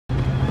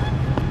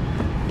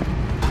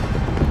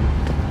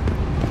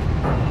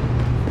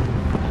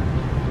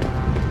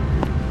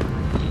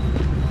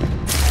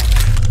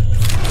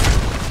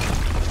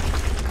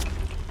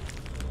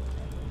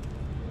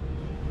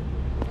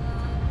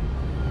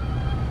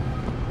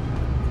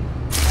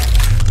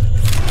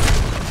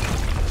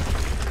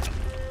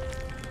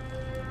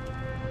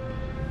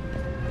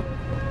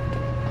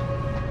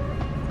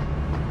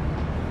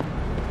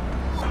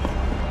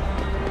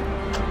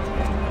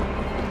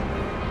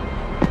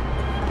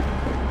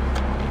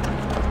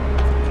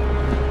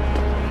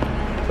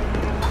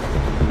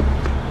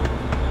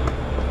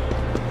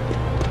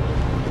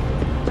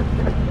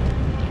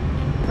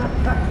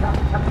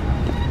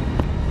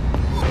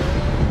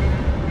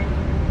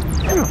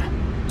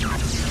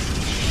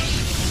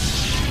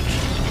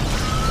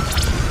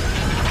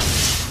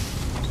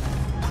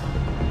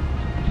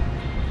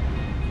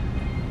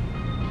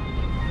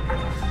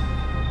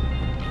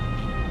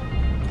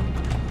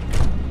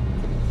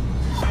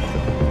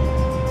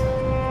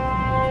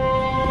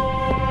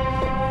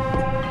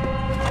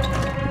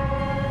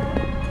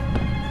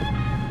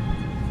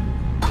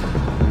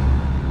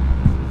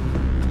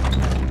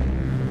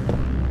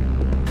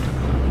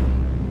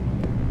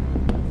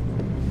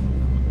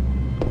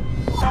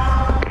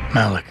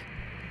Malik,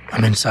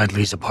 I'm inside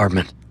Lee's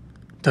apartment.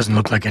 Doesn't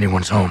look like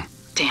anyone's home.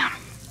 Damn.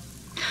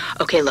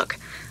 Okay, look.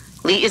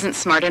 Lee isn't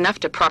smart enough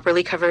to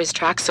properly cover his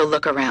tracks, so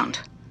look around.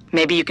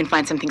 Maybe you can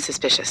find something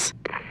suspicious.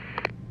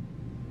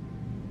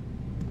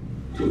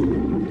 Hey,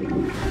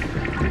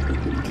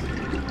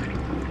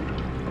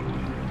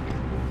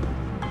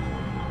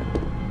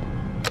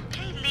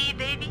 Lee,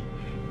 baby.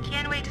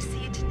 Can't wait to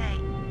see you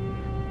tonight.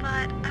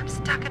 But I'm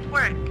stuck at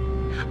work.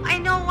 I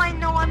know,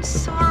 I'm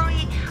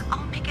sorry.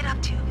 I'll make it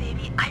up to you,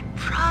 baby. I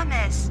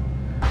promise.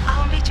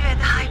 I'll meet you at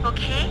the Hive,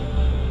 okay?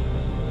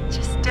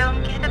 Just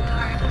don't get the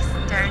party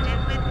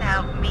started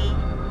without me.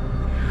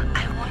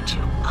 I want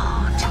you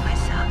all to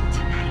myself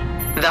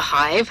tonight. The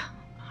Hive?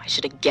 I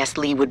should have guessed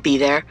Lee would be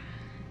there.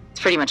 It's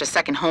pretty much a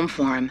second home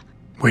for him.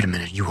 Wait a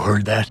minute, you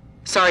heard that?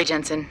 Sorry,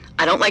 Jensen.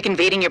 I don't like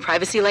invading your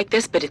privacy like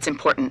this, but it's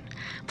important.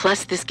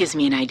 Plus, this gives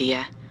me an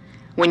idea.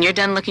 When you're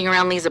done looking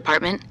around Lee's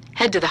apartment,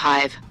 head to the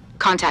Hive.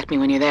 Contact me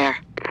when you're there.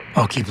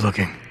 I'll keep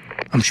looking.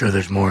 I'm sure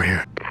there's more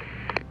here.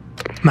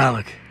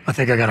 Malik, I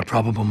think I got a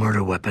probable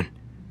murder weapon.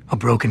 A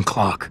broken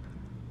clock.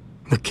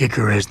 The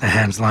kicker is the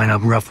hands line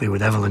up roughly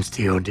with Evelyn's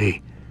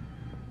TOD.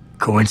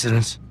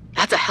 Coincidence?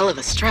 That's a hell of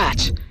a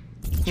stretch.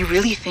 You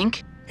really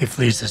think? If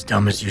Lee's as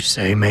dumb as you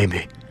say,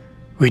 maybe.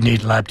 We'd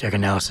need lab tech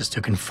analysis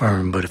to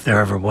confirm, but if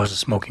there ever was a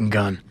smoking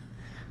gun,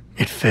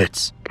 it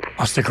fits.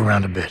 I'll stick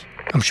around a bit.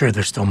 I'm sure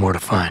there's still more to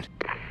find.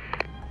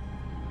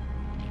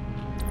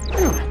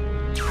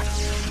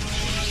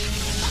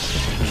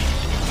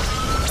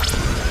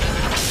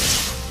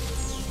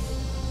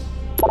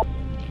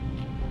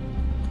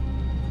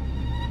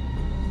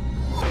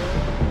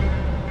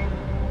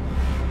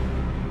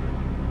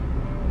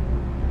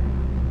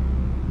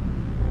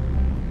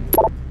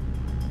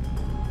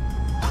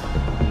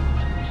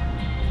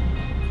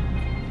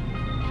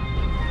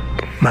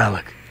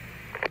 Malik,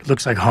 it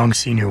looks like Hong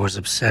Sr. was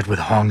upset with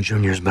Hong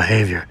Jr.'s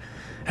behavior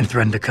and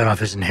threatened to cut off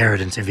his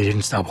inheritance if he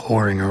didn't stop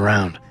whoring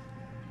around.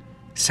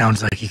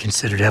 Sounds like he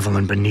considered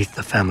Evelyn beneath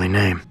the family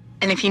name.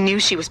 And if he knew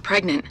she was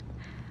pregnant,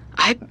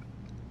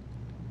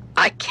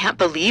 I can't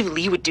believe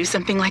Lee would do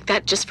something like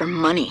that just for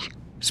money.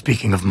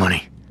 Speaking of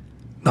money,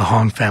 the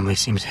Hong family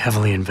seems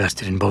heavily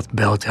invested in both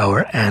Bell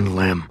Tower and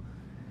Lim.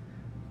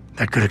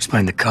 That could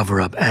explain the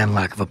cover-up and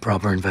lack of a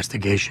proper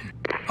investigation.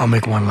 I'll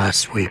make one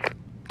last sweep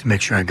to make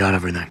sure I got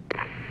everything.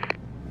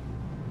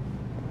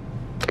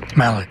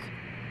 Malik,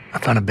 I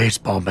found a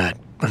baseball bat,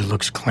 but it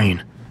looks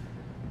clean.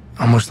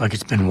 Almost like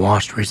it's been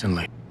washed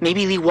recently.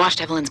 Maybe Lee washed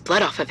Evelyn's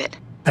blood off of it.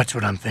 That's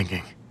what I'm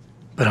thinking.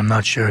 But I'm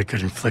not sure it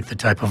could inflict the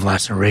type of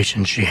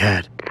laceration she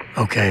had.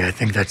 Okay, I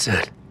think that's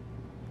it.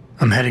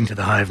 I'm heading to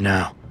the Hive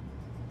now.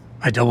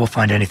 I doubt we'll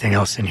find anything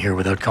else in here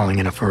without calling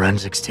in a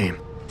forensics team.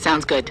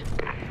 Sounds good.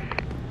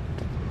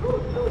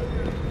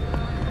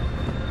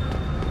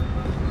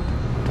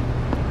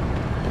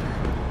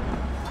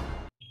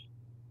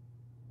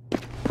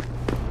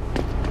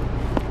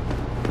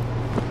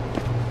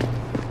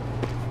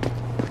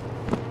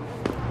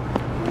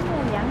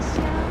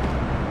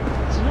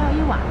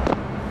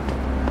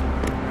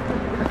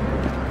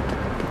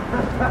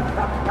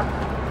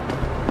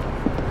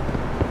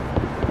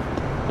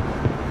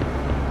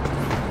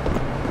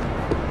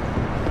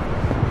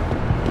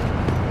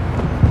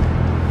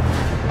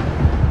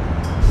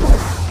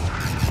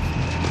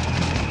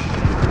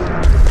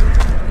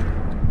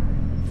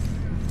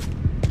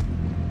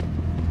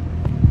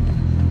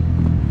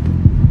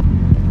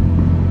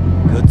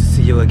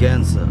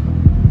 Again, sir.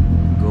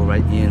 Go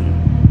right in.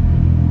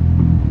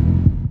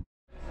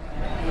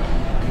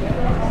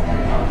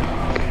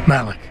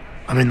 Malik,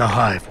 I'm in the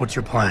Hive. What's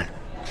your plan?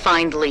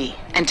 Find Lee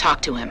and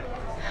talk to him.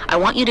 I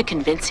want you to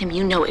convince him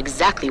you know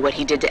exactly what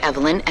he did to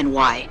Evelyn and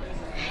why.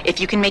 If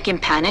you can make him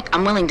panic,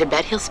 I'm willing to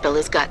bet he'll spill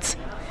his guts.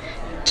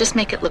 Just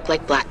make it look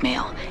like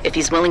blackmail. If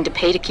he's willing to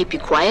pay to keep you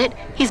quiet,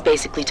 he's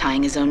basically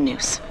tying his own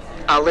noose.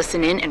 I'll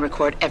listen in and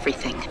record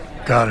everything.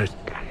 Got it.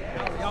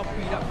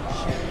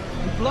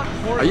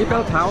 Are you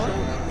Bell Tower?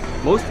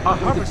 Most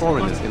unwanted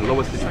foreigners in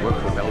lower city work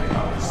for Bell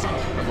Tower.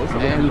 But most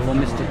of them for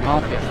Mr.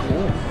 Carpet.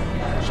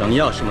 想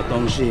要什么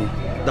东西，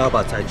大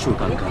把才去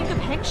看看。 Take a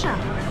picture.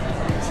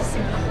 This is a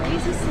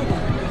crazy city.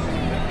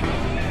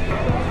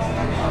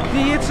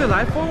 第一次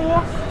来蜂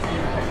窝，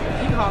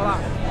听好了，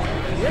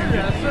别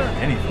惹事。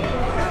Anything.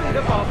 你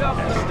的保镖。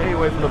Stay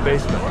away from the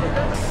basement.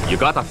 You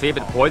got a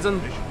favorite poison?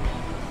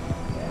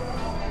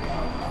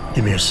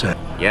 Give me a sec.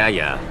 Yeah,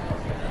 yeah.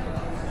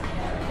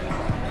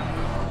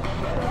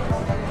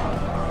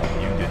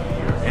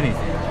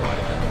 Anything.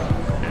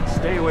 And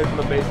stay away from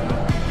the basement.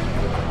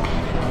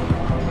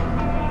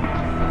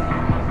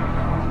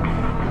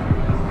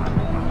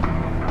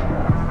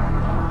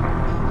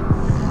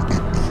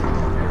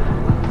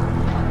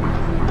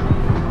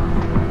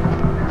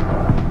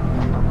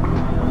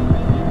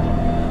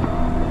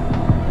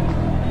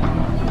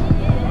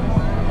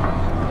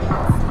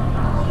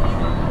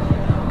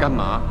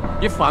 What?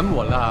 别烦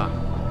我了。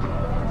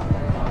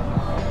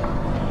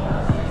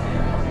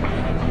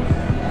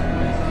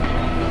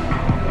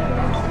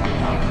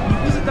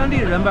当地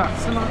人吧，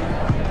是吗？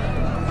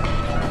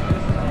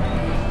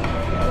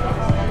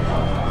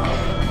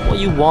 what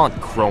you want,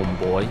 Chrome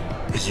Boy.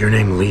 Is your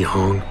name Lee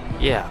Hong?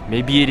 Yeah,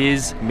 maybe it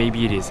is,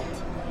 maybe it isn't.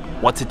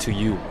 What's it to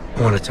you?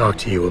 I want to talk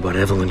to you about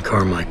Evelyn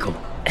Carmichael.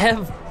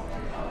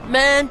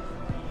 Man,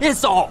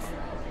 piss off!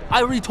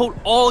 I already told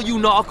all you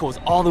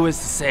narcos all there is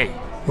to say.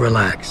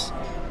 Relax.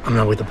 I'm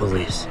not with the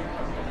police.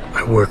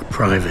 I work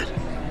private.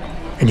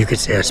 And you could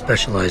say I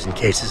specialize in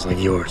cases like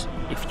yours.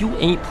 If you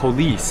ain't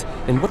police,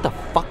 then what the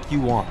fuck you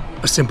want?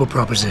 A simple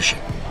proposition.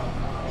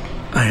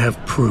 I have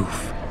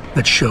proof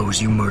that shows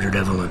you murdered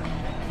Evelyn.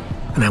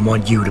 And I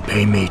want you to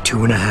pay me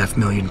 2.5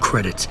 million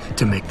credits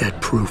to make that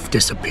proof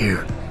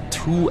disappear.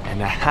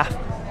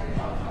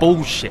 2.5?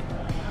 Bullshit.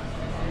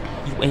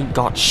 You ain't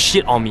got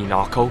shit on me,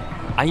 narco.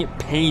 I ain't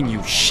paying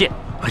you shit.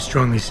 I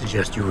strongly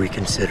suggest you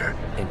reconsider.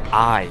 And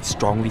I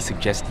strongly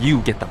suggest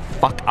you get the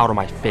fuck out of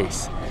my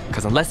face.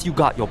 Because unless you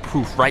got your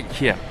proof right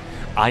here,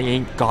 I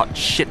ain't got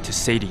shit to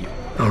say to you.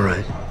 All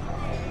right.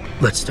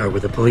 Let's start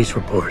with the police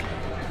report.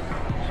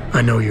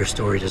 I know your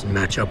story doesn't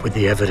match up with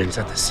the evidence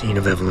at the scene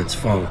of Evelyn's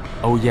fall.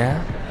 Oh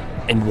yeah?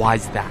 And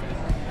why's that?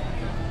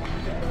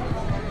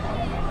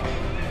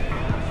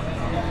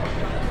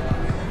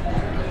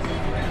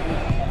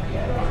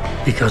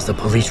 Because the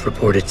police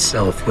report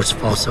itself was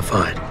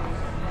falsified.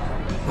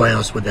 Why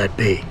else would that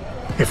be,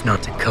 if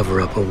not to cover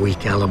up a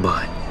weak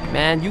alibi?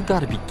 Man, you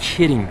gotta be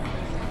kidding me.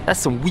 That's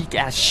some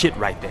weak-ass shit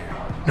right there.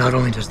 Not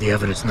only does the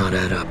evidence not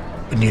add up,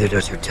 but neither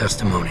does your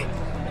testimony.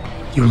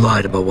 You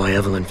lied about why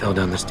Evelyn fell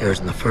down the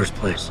stairs in the first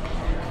place.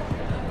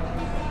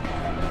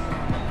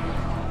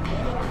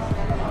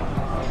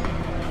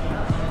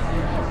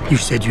 You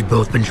said you'd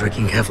both been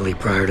drinking heavily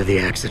prior to the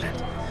accident,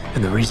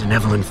 and the reason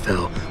Evelyn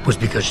fell was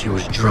because she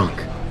was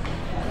drunk.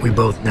 We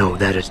both know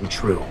that isn't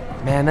true.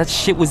 Man, that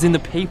shit was in the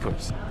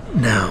papers.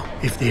 Now,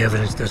 if the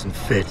evidence doesn't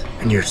fit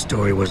and your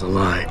story was a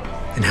lie,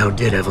 then how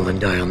did Evelyn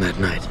die on that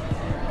night?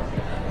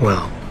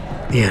 Well,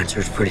 the answer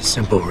is pretty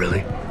simple,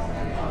 really.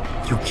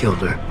 You killed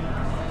her.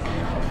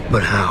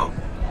 But how?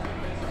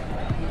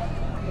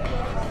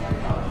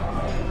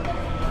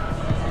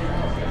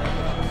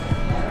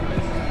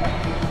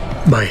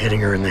 By hitting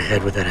her in the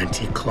head with that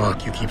antique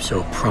clock you keep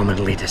so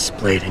prominently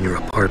displayed in your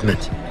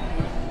apartment.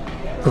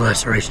 The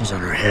lacerations on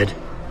her head,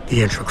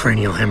 the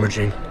intracranial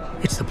hemorrhaging,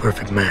 it's the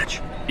perfect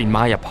match. In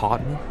my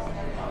apartment?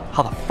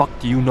 How the fuck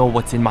do you know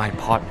what's in my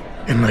apartment?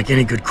 And like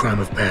any good crime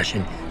of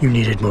passion, you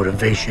needed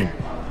motivation.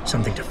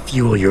 Something to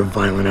fuel your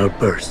violent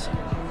outbursts.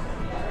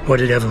 What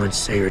did Evelyn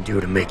say or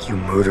do to make you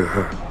murder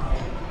her?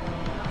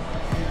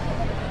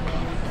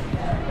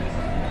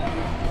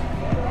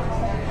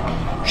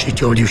 She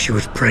told you she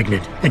was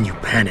pregnant, and you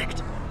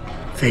panicked.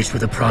 Faced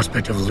with the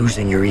prospect of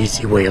losing your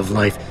easy way of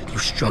life, you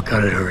struck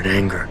out at her in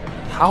anger.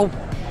 How?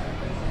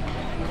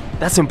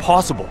 That's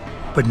impossible.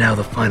 But now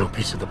the final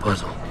piece of the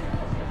puzzle.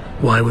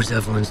 Why was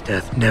Evelyn's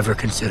death never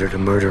considered a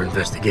murder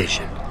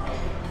investigation?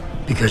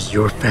 Because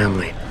your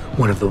family,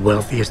 one of the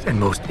wealthiest and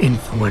most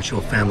influential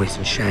families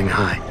in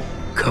Shanghai,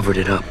 covered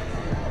it up.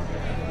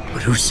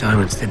 But whose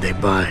silence did they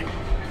buy?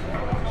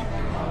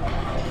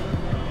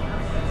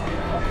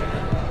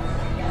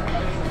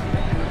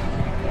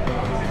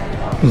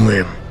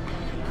 Lim.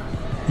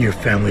 Your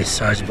family's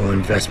sizable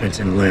investments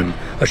in Lim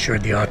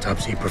assured the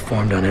autopsy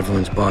performed on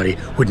Evelyn's body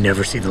would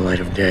never see the light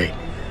of day,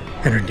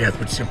 and her death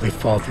would simply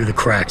fall through the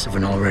cracks of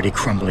an already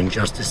crumbling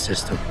justice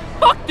system.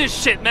 Fuck this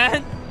shit,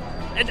 man!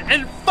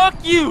 And fuck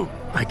you!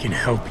 I can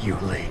help you,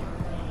 Lee.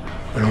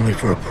 But only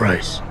for a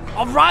price.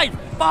 Alright,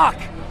 fuck!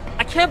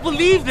 I can't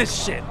believe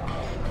this shit!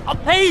 I'll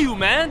pay you,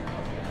 man!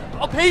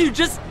 I'll pay you,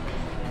 just...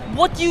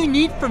 What do you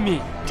need from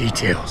me?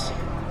 Details.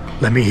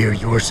 Let me hear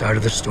your side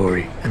of the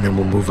story, and then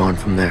we'll move on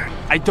from there.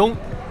 I don't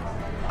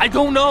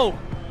know.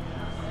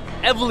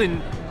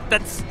 Evelyn,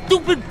 that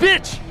stupid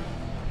bitch!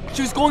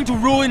 She was going to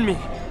ruin me.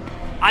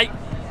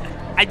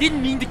 I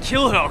didn't mean to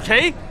kill her,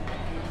 okay?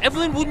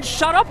 Evelyn wouldn't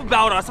shut up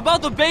about us,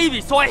 about the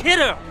baby, so I hit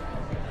her.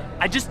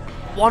 I just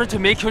wanted to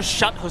make her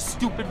shut her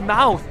stupid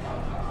mouth.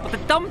 But the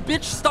dumb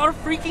bitch started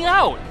freaking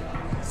out.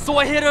 So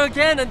I hit her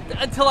again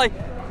until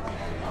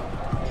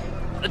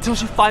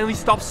she finally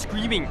stopped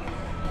screaming.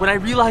 When I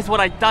realized what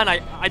I'd done,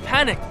 I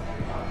panicked.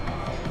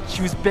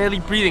 She was barely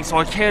breathing, so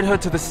I carried her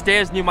to the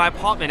stairs near my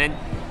apartment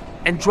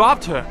and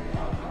dropped her.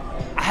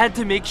 I had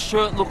to make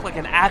sure it looked like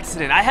an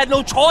accident. I had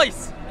no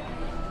choice.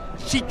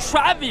 She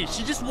trapped me.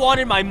 She just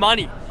wanted my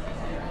money.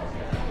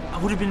 I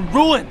would have been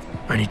ruined.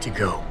 I need to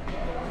go.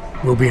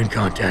 We'll be in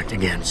contact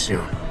again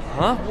soon.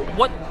 Huh?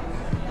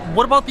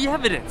 What about the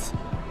evidence?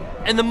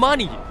 And the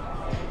money?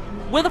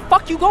 Where the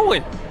fuck you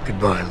going?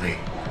 Goodbye, Lee.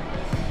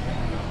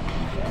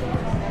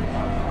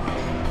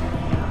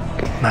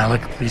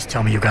 Malik, please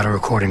tell me you got a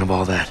recording of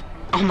all that.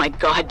 Oh my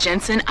God,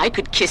 Jensen, I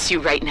could kiss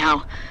you right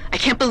now. I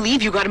can't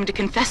believe you got him to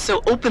confess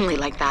so openly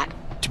like that.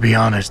 To be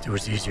honest, it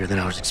was easier than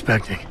I was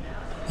expecting.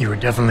 You were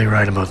definitely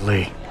right about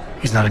Lee.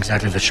 He's not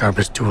exactly the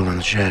sharpest tool in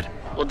the shed.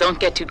 Well, don't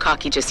get too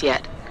cocky just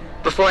yet.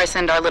 Before I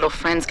send our little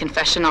friend's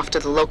confession off to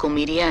the local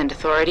media and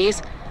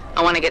authorities,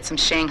 I want to get some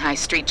Shanghai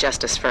street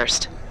justice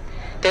first.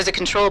 There's a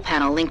control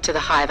panel linked to the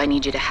hive I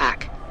need you to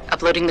hack.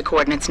 Uploading the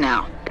coordinates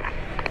now.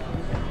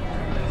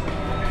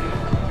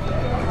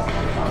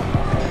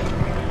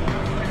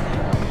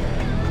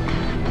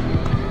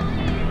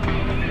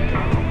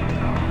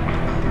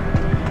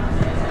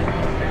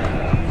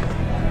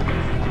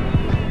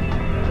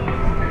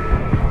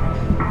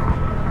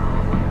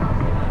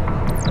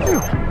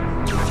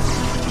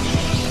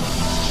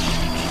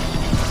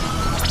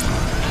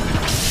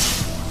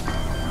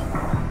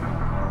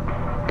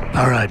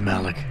 All right,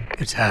 Malik.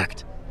 It's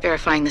hacked.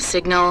 Verifying the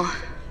signal.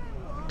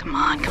 Come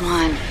on, come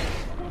on.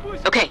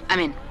 Okay, I'm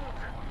in.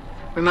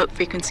 Remote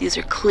frequencies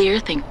are clear,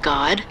 thank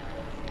God.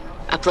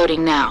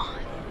 Uploading now.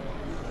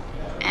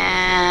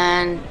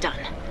 And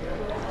done.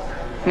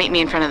 Meet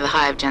me in front of the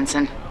hive,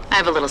 Jensen. I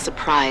have a little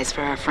surprise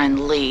for our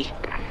friend Lee.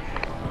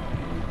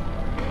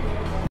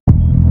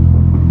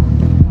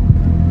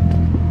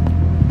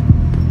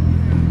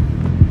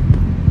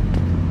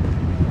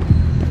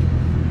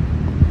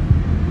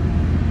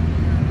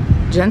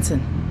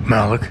 Jensen.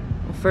 Malik?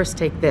 Well, first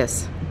take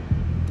this.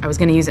 I was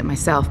gonna use it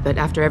myself, but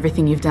after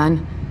everything you've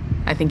done,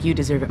 I think you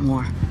deserve it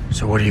more.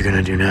 So what are you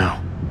gonna do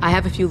now? I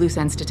have a few loose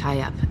ends to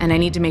tie up, and I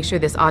need to make sure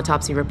this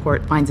autopsy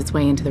report finds its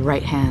way into the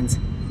right hands.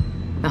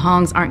 The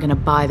Hongs aren't gonna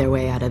buy their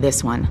way out of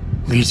this one.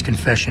 Lee's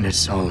confession is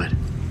solid.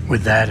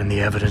 With that and the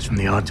evidence from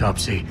the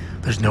autopsy,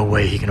 there's no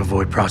way he can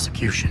avoid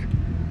prosecution.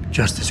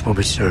 Justice will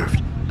be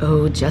served.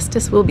 Oh,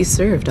 justice will be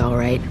served, all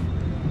right.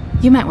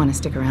 You might want to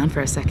stick around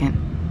for a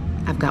second.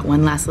 I've got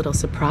one last little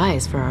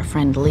surprise for our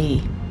friend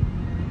Lee.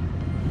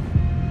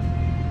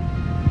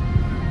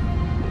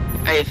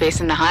 Are you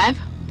facing the hive?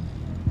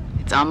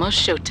 It's almost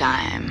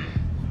showtime.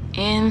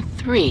 In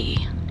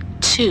 3,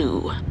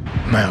 2...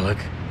 Malik?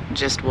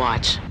 Just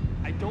watch.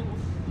 I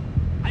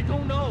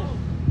don't know.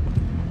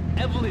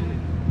 Evelyn,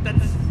 that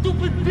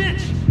stupid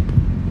bitch!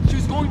 She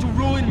was going to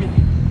ruin me.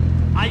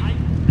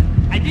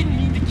 I didn't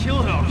mean to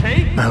kill her,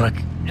 okay?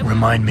 Malik,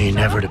 remind me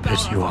never to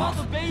piss you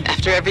off.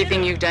 After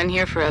everything you've done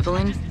here for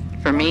Evelyn,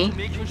 for me,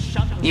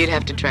 you'd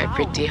have to try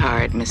pretty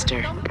hard,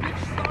 mister.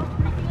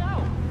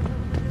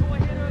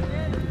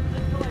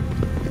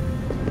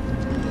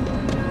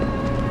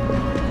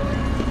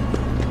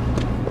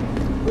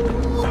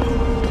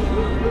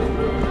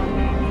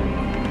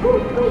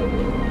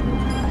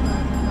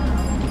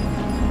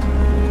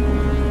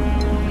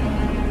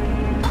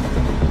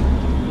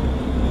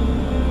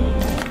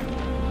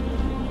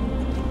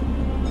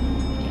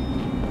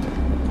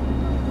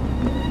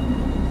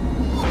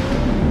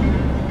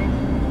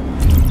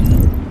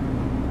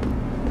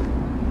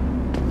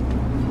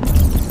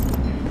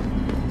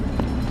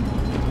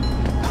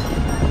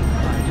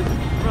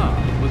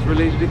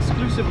 Related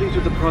exclusively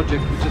to the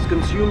project which has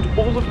consumed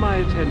all of my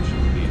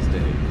attention these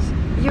days.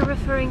 You're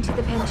referring to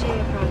the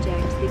Pangaea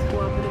Project, the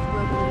cooperative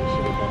global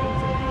initiative that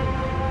aims at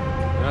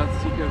The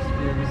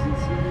Earth-Seeker-Sphere is in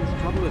serious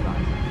trouble,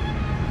 Eliza.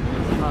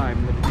 It's time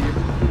that we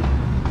intervene.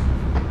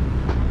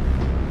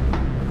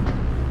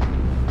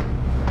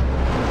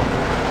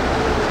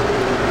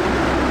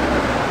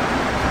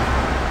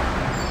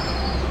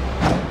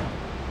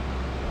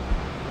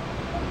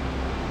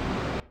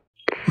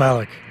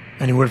 Malik,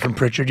 any word from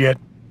Pritchard yet?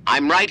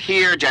 I'm right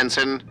here,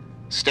 Jensen,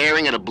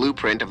 staring at a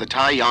blueprint of the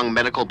Taiyang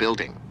Medical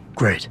Building.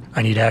 Great.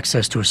 I need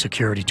access to a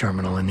security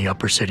terminal in the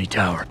upper city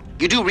tower.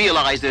 You do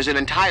realize there's an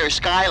entire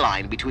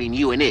skyline between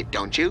you and it,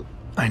 don't you?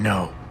 I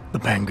know. The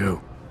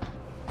Pangu.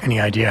 Any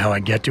idea how I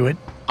get to it?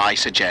 I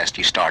suggest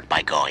you start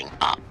by going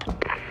up.